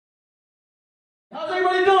How's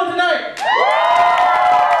everybody doing tonight? Yeah,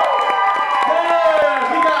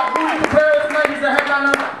 we got Rudy prepared tonight. He's the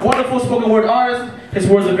headliner, wonderful spoken word artist. His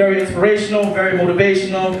words are very inspirational, very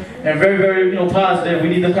motivational, and very, very, positive. We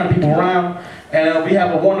need them kind of people around. And we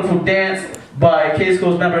have a wonderful dance by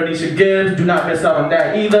K-School's member Anisha Gibbs. Do not miss out on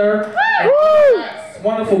that either. And other acts,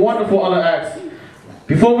 wonderful, wonderful other acts.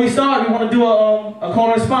 Before we start, we want to do a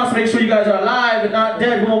call and response to make sure you guys are alive and not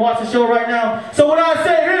dead. We're going to watch the show right now. So when I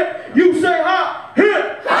say hip, you say hop.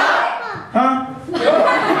 Hip. Hop. Huh?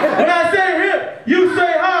 When I say hip, you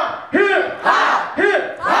say hop. Hip. Hop.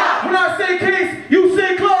 Hip. Hop. When I say case, you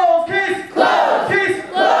say close. Case. Close. Case.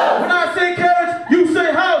 Close. When I say carriage, you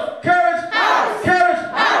say house. Carriage. House.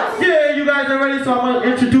 Carriage. House. Yeah, you guys are ready, so I'm going to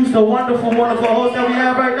introduce the wonderful, wonderful host that we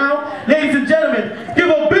have right now. Ladies and gentlemen, give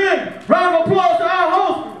a big round of applause to our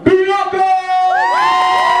host, Bevilacqua!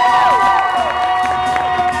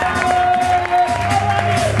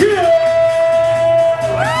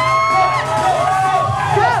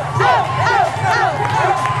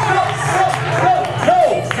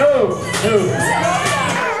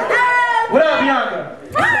 What up, Bianca?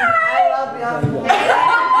 I love Bianca.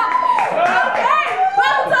 Okay,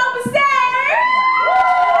 welcome to upstairs.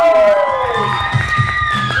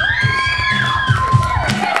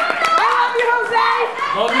 I love you, Jose.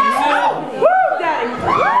 Love you too. Woo, Daddy.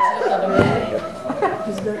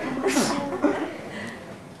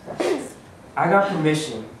 I got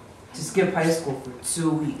permission to skip high school for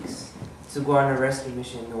 2 weeks to go on a rescue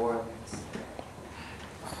mission in New Orleans.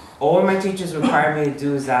 All my teachers require me to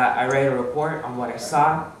do is that I write a report on what I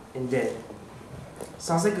saw and did.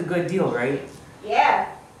 Sounds like a good deal, right? Yeah.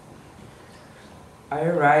 I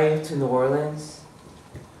arrived to New Orleans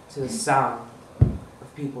to the sound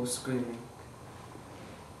of people screaming.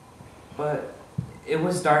 But it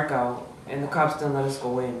was dark out and the cops didn't let us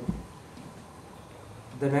go in.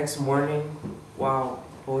 The next morning, while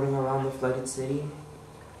boating around the flooded city,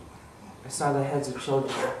 I saw the heads of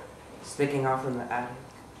children sticking out from the attic.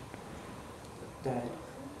 Dad,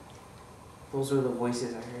 those were the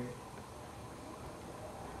voices I heard.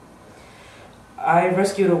 I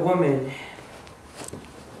rescued a woman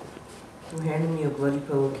who handed me a bloody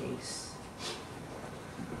pillowcase.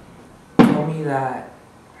 Told me that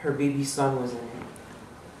her baby son was in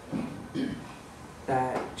it.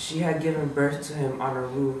 That she had given birth to him on a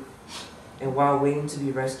roof, and while waiting to be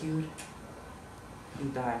rescued, he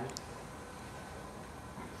died.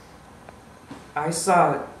 I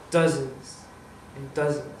saw dozens and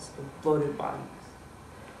dozens of bloated bodies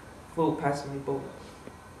float past my boat.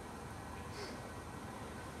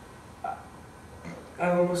 I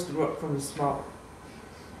almost threw up from the smell.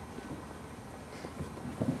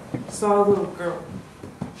 Saw a little girl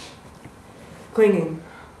clinging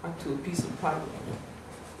onto a piece of plywood,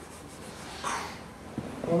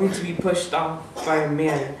 only to be pushed off by a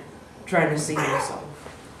man trying to save himself.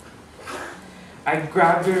 I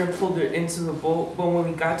grabbed her and pulled her into the boat, but when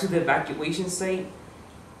we got to the evacuation site,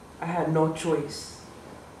 I had no choice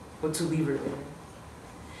but to leave her there.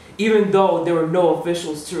 Even though there were no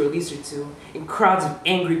officials to release her to, and crowds of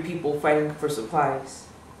angry people fighting for supplies.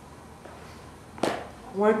 I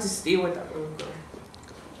wanted to stay with that little girl.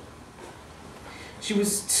 She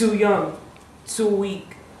was too young, too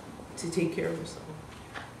weak to take care of herself.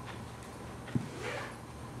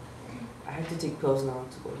 I had to take pills now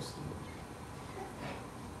to go to sleep.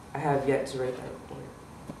 I have yet to write that report.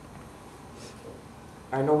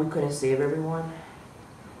 I know we couldn't save everyone,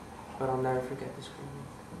 but I'll never forget this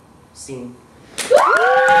scene.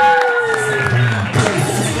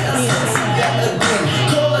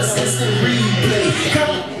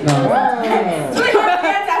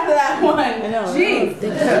 After that one. Jeez.